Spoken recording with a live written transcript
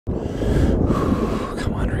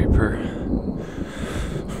on, Reaper.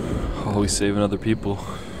 Always saving other people.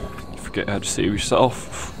 You forget how to save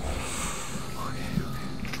yourself. Okay.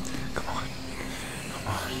 Come on.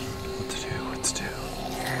 What to do?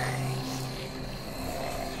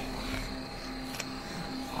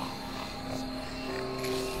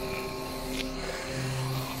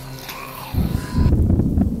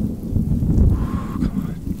 Come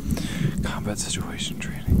on. Combat situation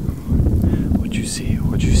training. What'd you see?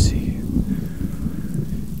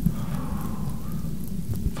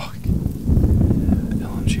 Fuck.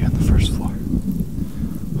 LMG on the first floor.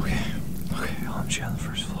 Okay, LMG on the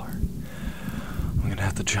first floor. I'm gonna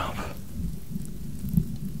have to jump.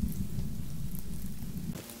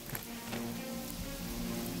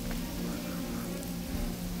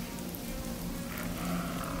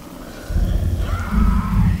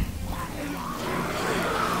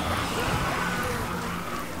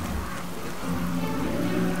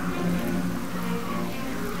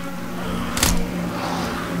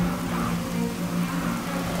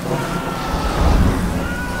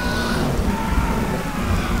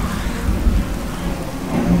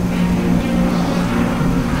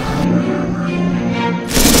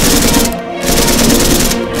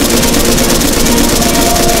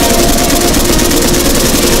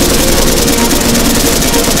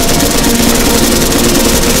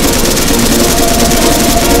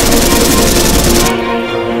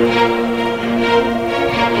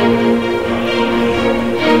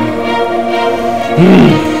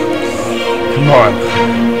 Come on.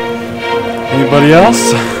 Anybody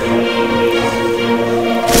else?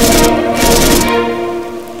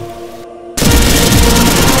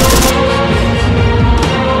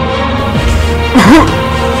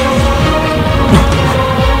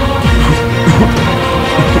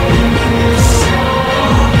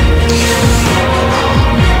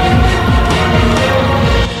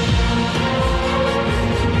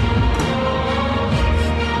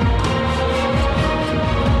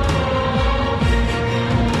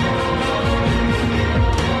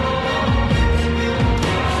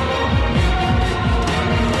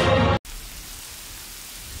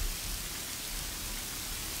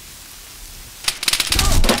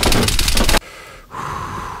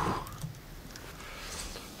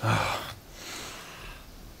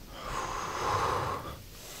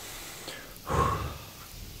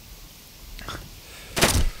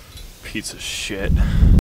 Piece of shit.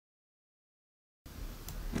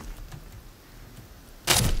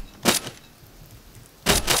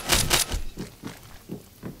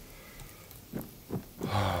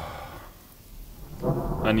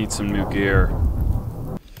 I need some new gear.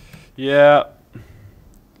 Yeah.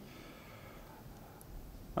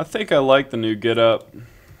 I think I like the new getup.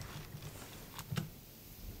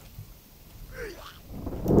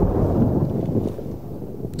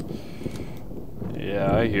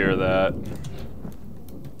 Yeah, I hear that.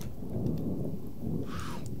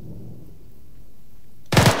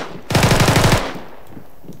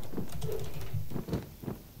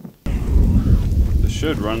 This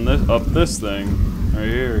should run this up this thing right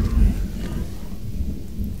here.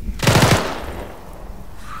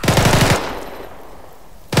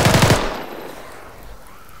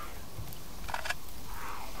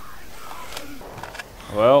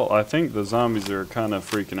 Well, I think the zombies are kind of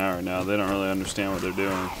freaking out right now. They don't really understand what they're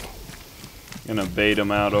doing. I'm gonna bait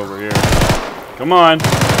them out over here. Come on!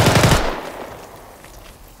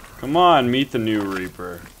 Come on, meet the new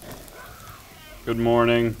Reaper. Good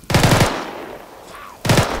morning.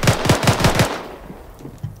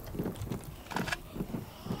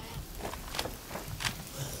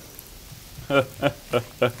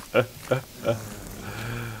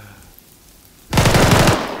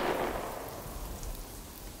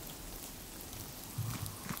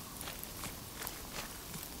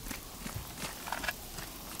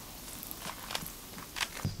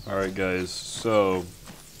 Alright guys, so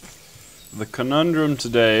the conundrum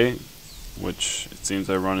today, which it seems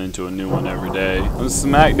I run into a new one every day, I'm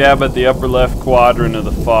smack dab at the upper left quadrant of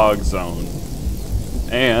the fog zone.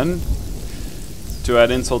 And to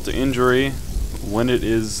add insult to injury, when it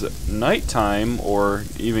is nighttime, or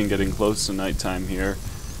even getting close to nighttime here,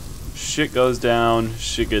 shit goes down,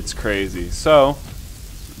 shit gets crazy. So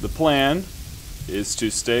the plan is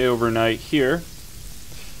to stay overnight here.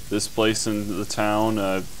 This place in the town,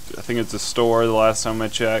 I think it's a store the last time I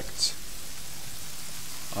checked.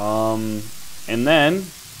 And then,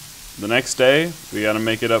 the next day, we gotta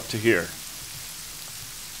make it up to here.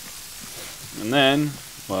 And then,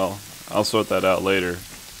 well, I'll sort that out later.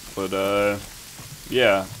 But,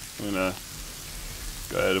 yeah, I'm gonna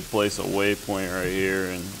go ahead and place a waypoint right here,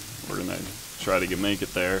 and we're gonna try to make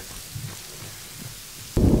it there.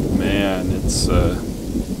 Man, it's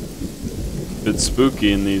bit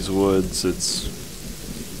spooky in these woods. It's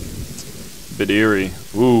a bit eerie.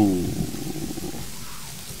 Ooh.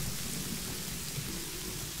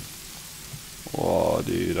 Whoa,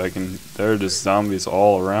 dude, there are just zombies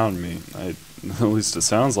all around me. At least it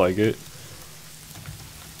sounds like it.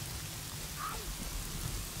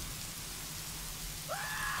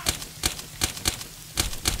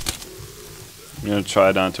 I'm gonna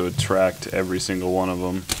try not to attract every single one of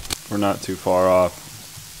them. We're not too far off.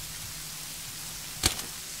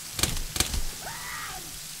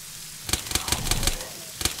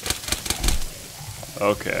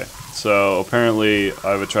 Okay, so apparently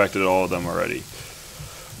I've attracted all of them already.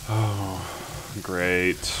 Oh,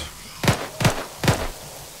 great.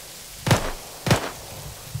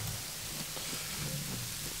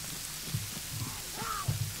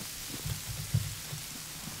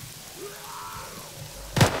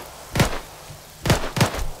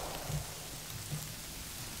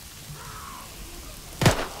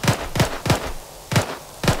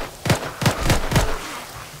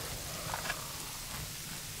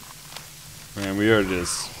 Man, we are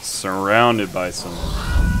just surrounded by some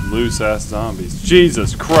loose-ass zombies.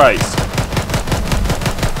 Jesus Christ!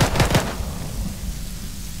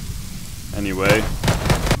 Anyway,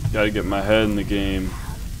 gotta get my head in the game.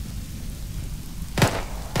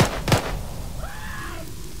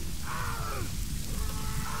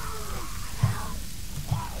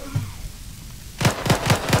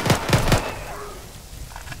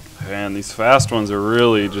 Man, these fast ones are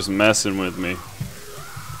really just messing with me.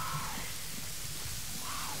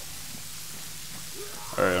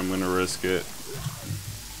 Alright, I'm gonna risk it.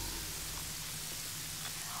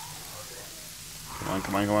 Come on.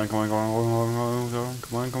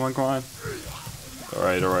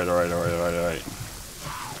 Alright.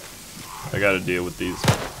 I gotta deal with these.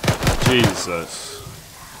 Jesus.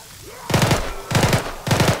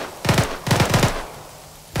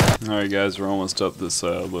 Alright guys, we're almost up this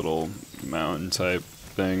little mountain type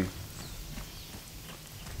thing.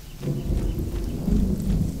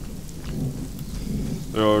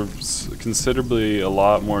 There are considerably a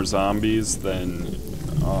lot more zombies than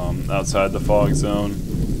outside the fog zone.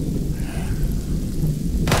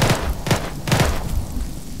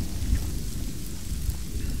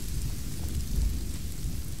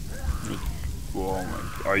 Whoa,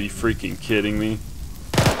 are you freaking kidding me?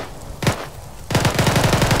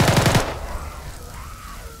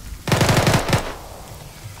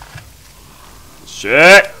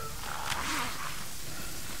 Shit!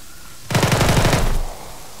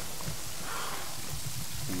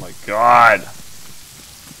 Oh my god!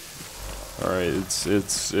 Alright,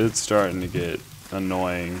 it's starting to get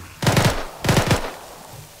annoying.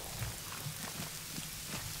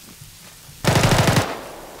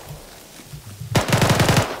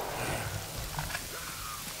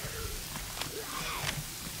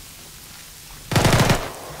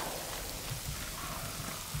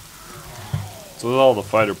 So with all the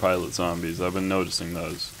fighter pilot zombies, I've been noticing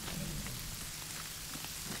those.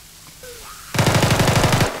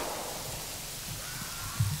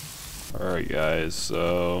 Alright guys,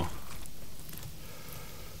 so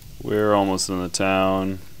we're almost in the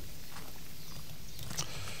town,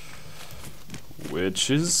 which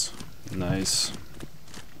is nice.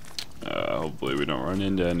 Hopefully we don't run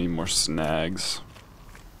into any more snags.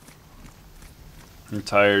 I'm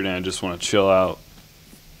tired and I just want to chill out.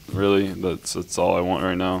 Really, that's all I want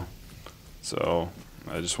right now. So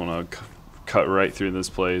I just want to cut right through this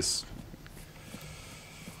place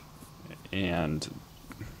and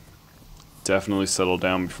definitely settle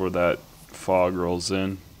down before that fog rolls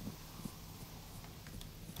in.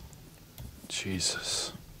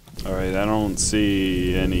 Jesus. Alright, I don't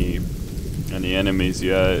see any enemies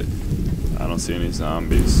yet. I don't see any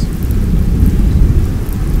zombies.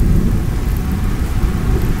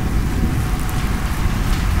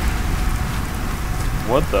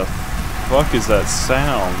 What the fuck is that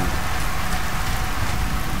sound?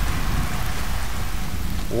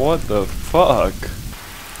 What the fuck?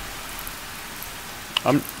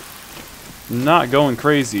 I'm not going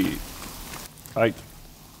crazy.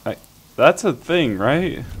 That's a thing,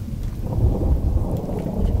 right?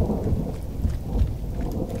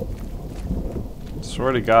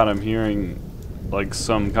 Swear to God, I'm hearing like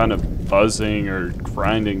some kind of buzzing or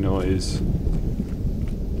grinding noise.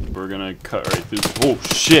 We're gonna cut right through. Oh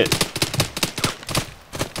shit!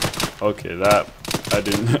 Okay, that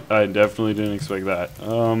I definitely didn't expect that.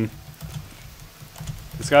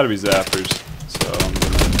 It's gotta be zappers. So I'm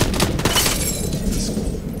gonna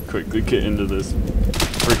just quickly get into this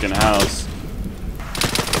freaking house.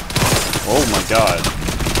 Oh my god.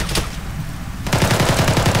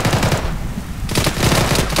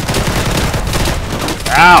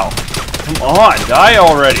 Ow! Come on, die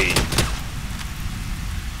already!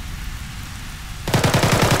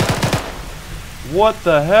 What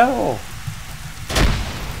the hell?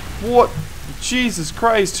 What? Jesus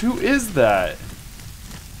Christ, who is that?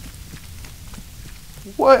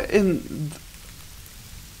 What in...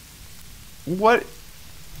 What?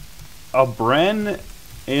 A Bren?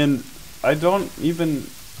 And I don't even...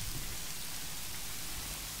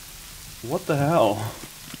 What the hell?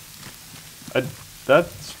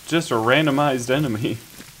 That's just a randomized enemy.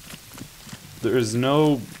 There's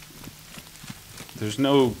no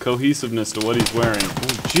cohesiveness to what he's wearing.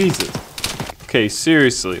 Oh, Jesus. Okay,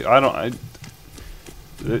 seriously, I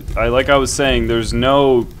like I was saying, there's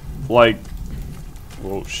no, like,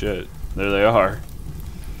 whoa, shit, there they are.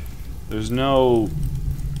 There's no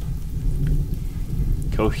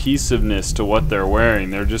cohesiveness to what they're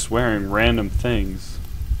wearing. They're just wearing random things.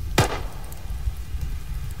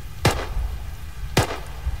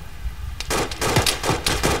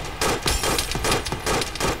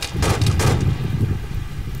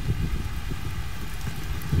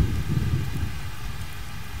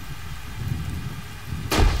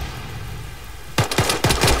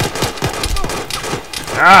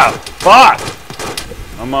 Ah, fuck!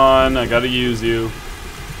 Come on, I gotta use you.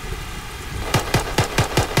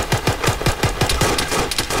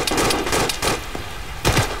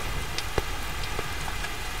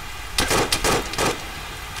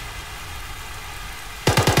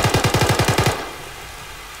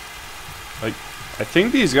 I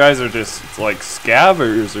think these guys are just like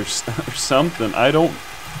scabbers or something. I don't...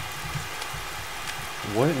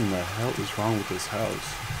 What in the hell is wrong with this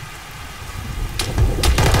house?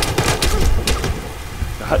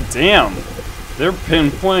 God damn! They're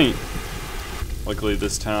pinpoint. Luckily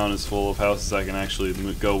this town is full of houses I can actually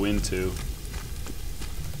go into.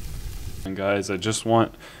 And guys, I just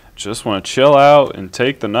want to chill out and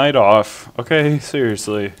take the night off. Okay,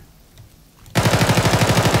 seriously.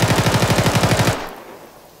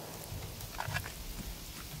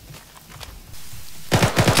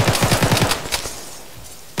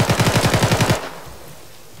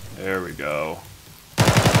 There we go.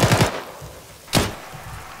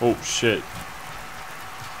 Oh shit.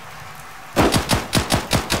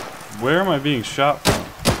 Where am I being shot from?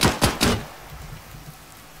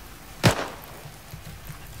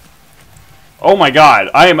 Oh my god,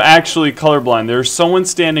 I am actually colorblind. There's someone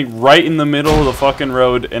standing right in the middle of the fucking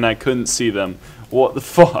road and I couldn't see them. What the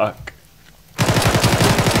fuck?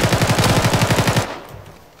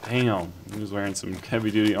 Damn, he was wearing some heavy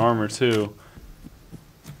duty armor too.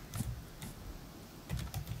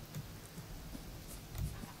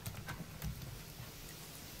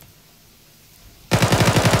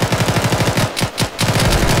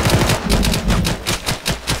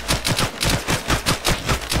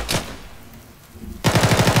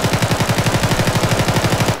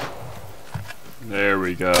 There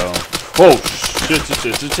we go. Oh shit.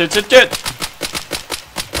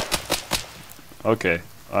 Okay,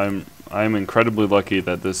 I'm incredibly lucky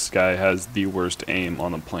that this guy has the worst aim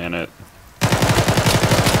on the planet.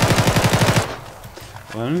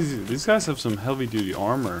 Well, these guys have some heavy duty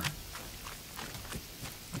armor.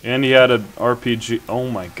 And he had an RPG. Oh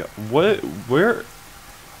my god. What? Where?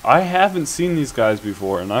 I haven't seen these guys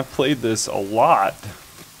before, and I've played this a lot.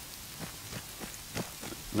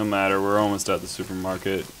 No matter, we're almost at the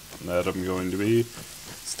supermarket that I'm going to be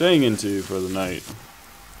staying into for the night.